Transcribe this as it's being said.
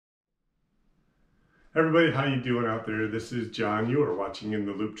Everybody, how you doing out there? This is John. You are watching In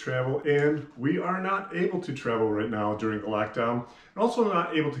the Loop Travel, and we are not able to travel right now during the lockdown, and also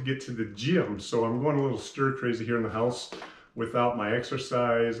not able to get to the gym. So I'm going a little stir crazy here in the house without my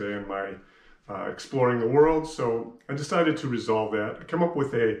exercise and my exploring the world. So I decided to resolve that. I come up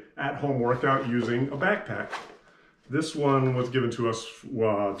with a at-home workout using a backpack. This one was given to us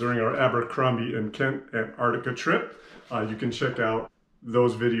during our Abercrombie and Kent Antarctica trip. You can check out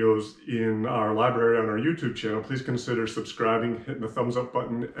those videos in our library on our YouTube channel. Please consider subscribing, hitting the thumbs up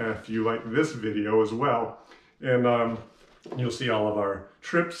button if you like this video as well. And you'll see all of our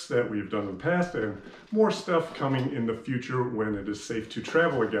trips that we've done in the past and more stuff coming in the future when it is safe to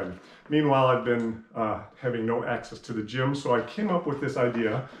travel again. Meanwhile, I've been having no access to the gym, so I came up with this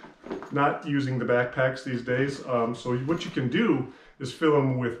idea, not using the backpacks these days. So what you can do is fill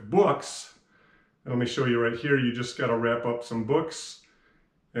them with books. And let me show you right here. You just got to wrap up some books.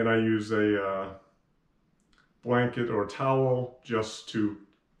 And I use a blanket or towel just to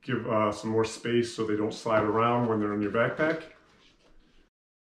give some more space so they don't slide around when they're in your backpack.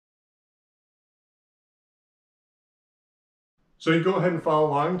 So you go ahead and follow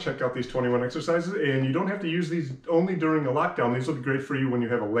along, check out these 21 exercises, and you don't have to use these only during a lockdown. These will be great for you when you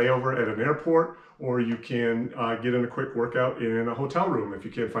have a layover at an airport, or you can get in a quick workout in a hotel room if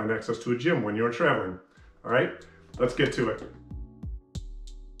you can't find access to a gym when you're traveling. All right, let's get to it.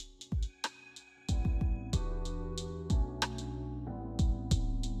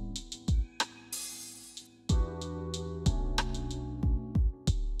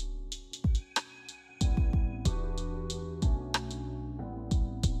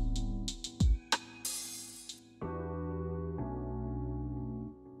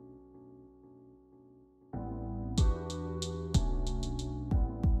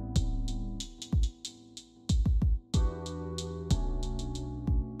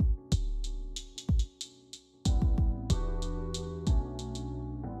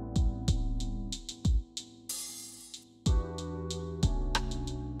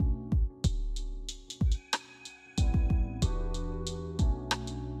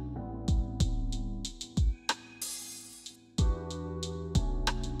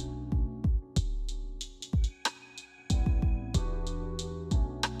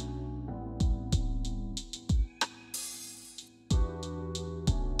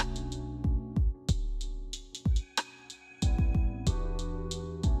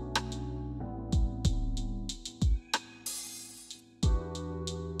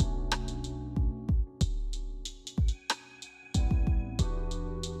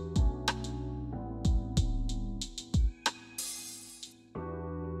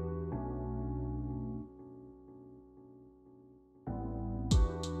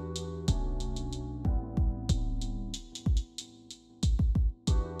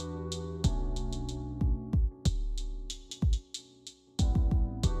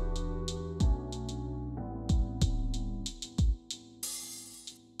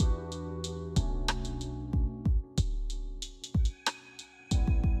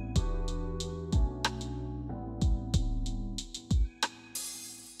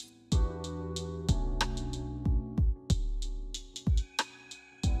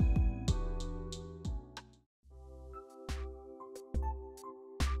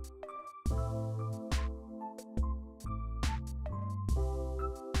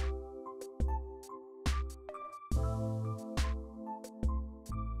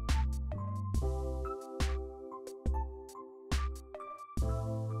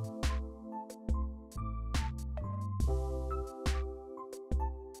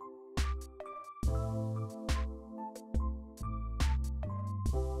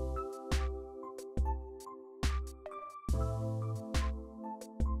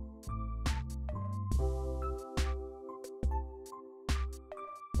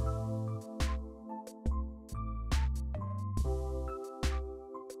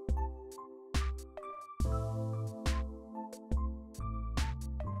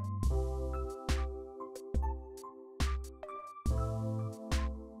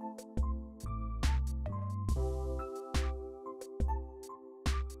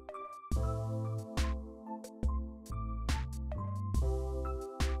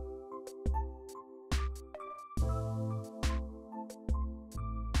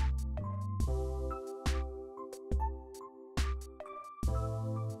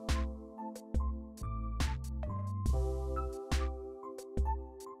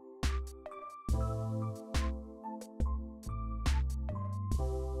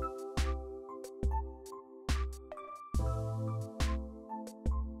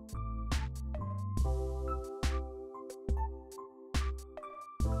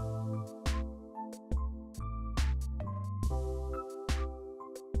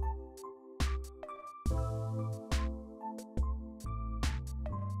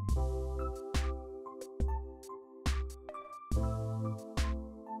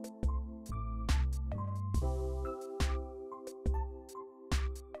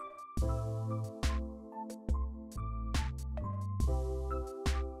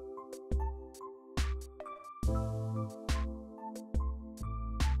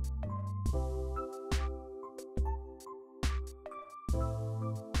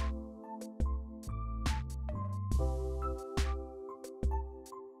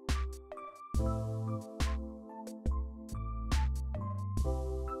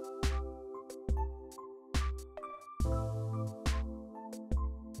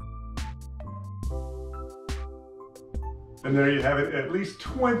 And there you have it, at least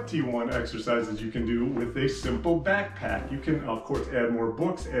 21 exercises you can do with a simple backpack. You can, of course, add more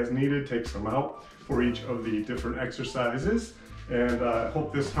books as needed, take some out for each of the different exercises. And I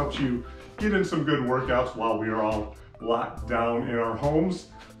hope this helps you get in some good workouts while we are all locked down in our homes.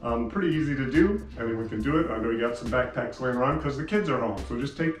 Pretty easy to do. Anyone can do it. I know you got some backpacks laying around because the kids are home. So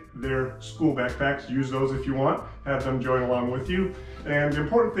just take their school backpacks, use those if you want, have them join along with you. And the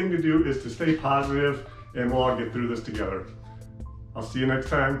important thing to do is to stay positive, and we'll all get through this together. I'll see you next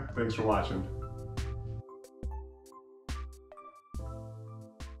time. Thanks for watching.